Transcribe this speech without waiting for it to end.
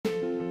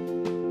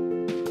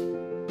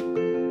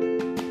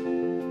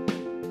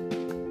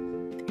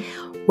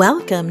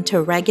Welcome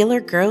to Regular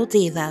Girl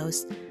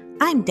Devos.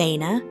 I'm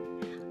Dana.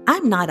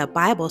 I'm not a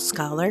Bible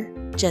scholar,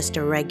 just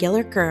a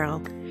regular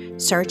girl,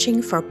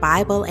 searching for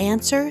Bible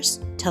answers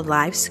to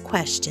life's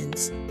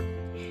questions.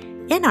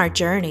 In our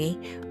journey,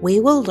 we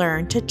will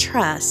learn to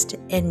trust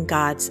in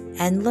God's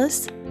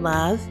endless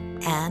love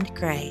and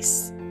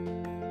grace.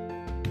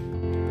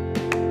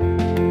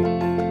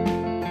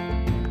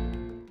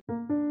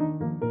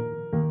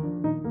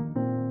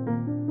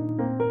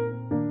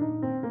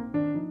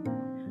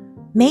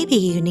 Maybe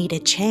you need a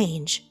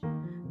change.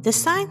 The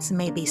signs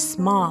may be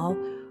small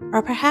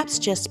or perhaps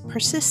just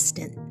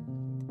persistent.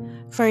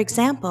 For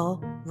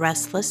example,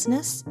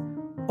 restlessness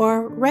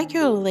or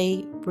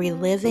regularly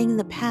reliving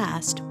the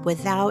past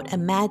without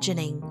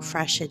imagining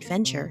fresh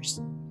adventures.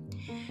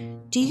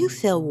 Do you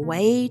feel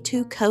way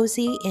too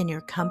cozy in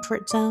your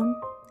comfort zone?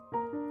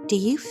 Do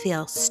you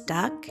feel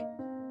stuck?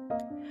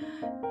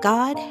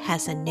 God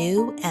has a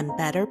new and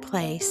better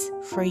place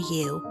for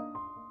you.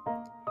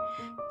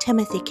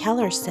 Timothy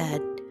Keller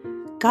said,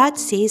 God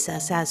sees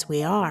us as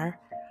we are,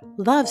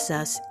 loves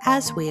us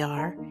as we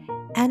are,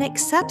 and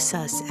accepts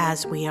us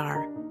as we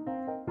are.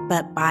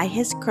 But by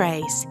His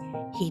grace,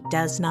 He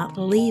does not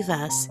leave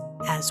us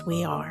as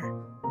we are.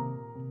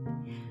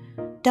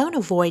 Don't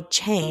avoid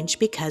change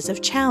because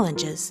of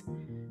challenges,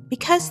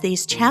 because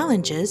these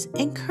challenges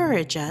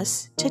encourage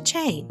us to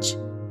change.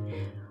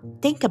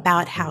 Think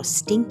about how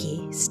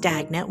stinky,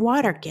 stagnant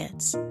water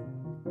gets.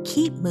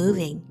 Keep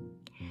moving.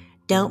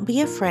 Don't be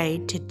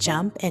afraid to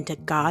jump into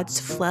God's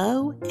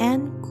flow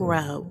and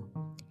grow.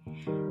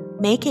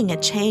 Making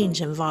a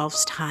change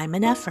involves time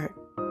and effort.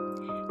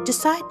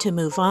 Decide to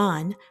move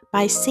on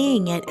by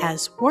seeing it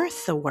as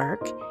worth the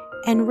work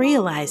and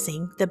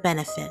realizing the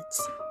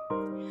benefits.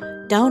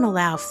 Don't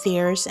allow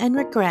fears and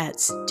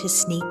regrets to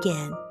sneak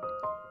in.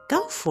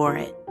 Go for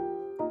it.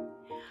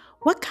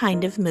 What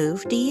kind of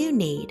move do you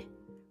need?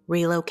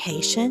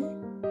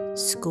 Relocation?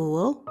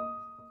 School?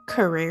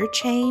 Career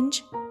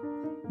change?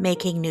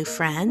 Making new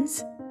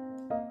friends?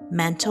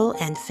 Mental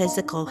and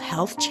physical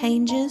health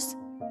changes?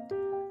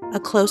 A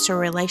closer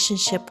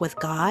relationship with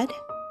God?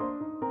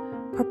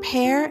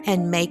 Prepare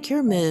and make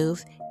your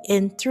move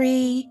in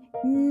 3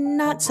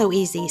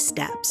 not-so-easy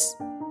steps.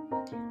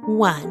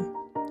 1.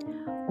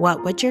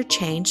 What would your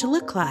change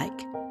look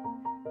like?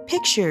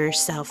 Picture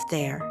yourself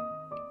there.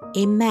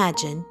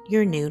 Imagine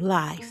your new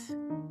life.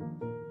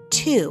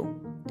 2.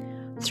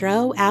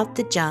 Throw out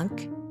the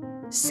junk,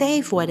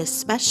 save what is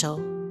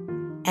special,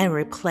 and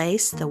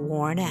replace the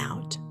worn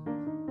out.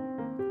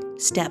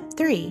 Step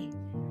 3.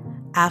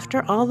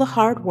 After all the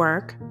hard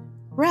work,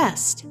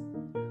 rest.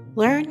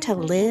 Learn to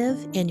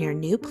live in your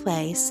new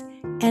place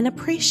and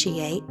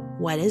appreciate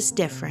what is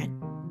different.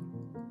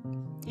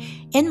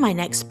 In my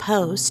next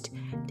post,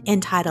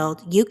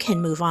 entitled You Can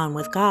Move On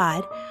with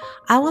God,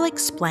 I will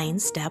explain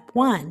Step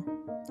 1.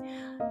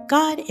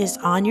 God is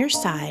on your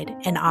side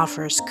and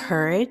offers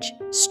courage,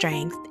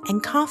 strength,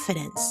 and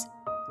confidence.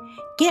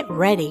 Get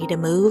ready to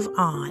move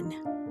on.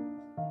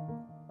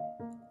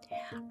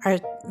 Our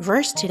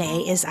verse today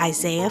is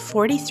Isaiah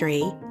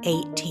 43,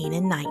 18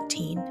 and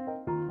 19.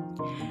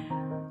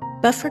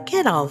 But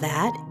forget all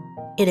that.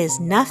 It is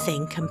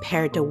nothing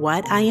compared to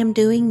what I am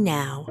doing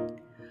now,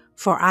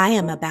 for I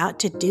am about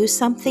to do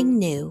something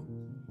new.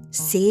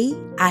 See,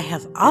 I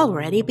have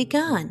already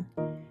begun.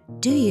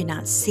 Do you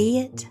not see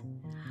it?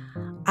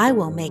 I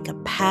will make a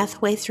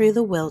pathway through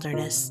the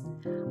wilderness.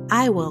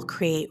 I will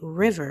create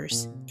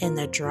rivers in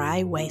the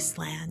dry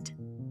wasteland.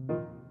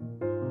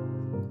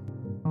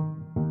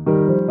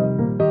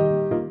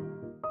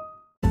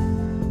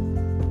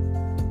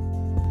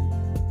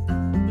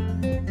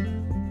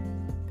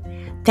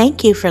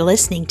 Thank you for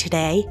listening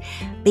today.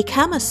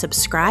 Become a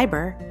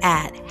subscriber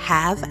at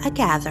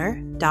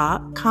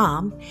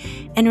haveagather.com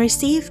and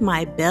receive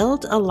my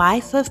Build a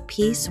Life of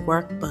Peace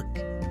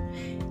workbook.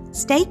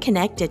 Stay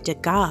connected to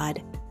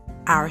God,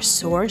 our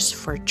source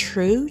for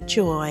true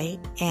joy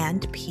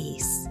and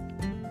peace.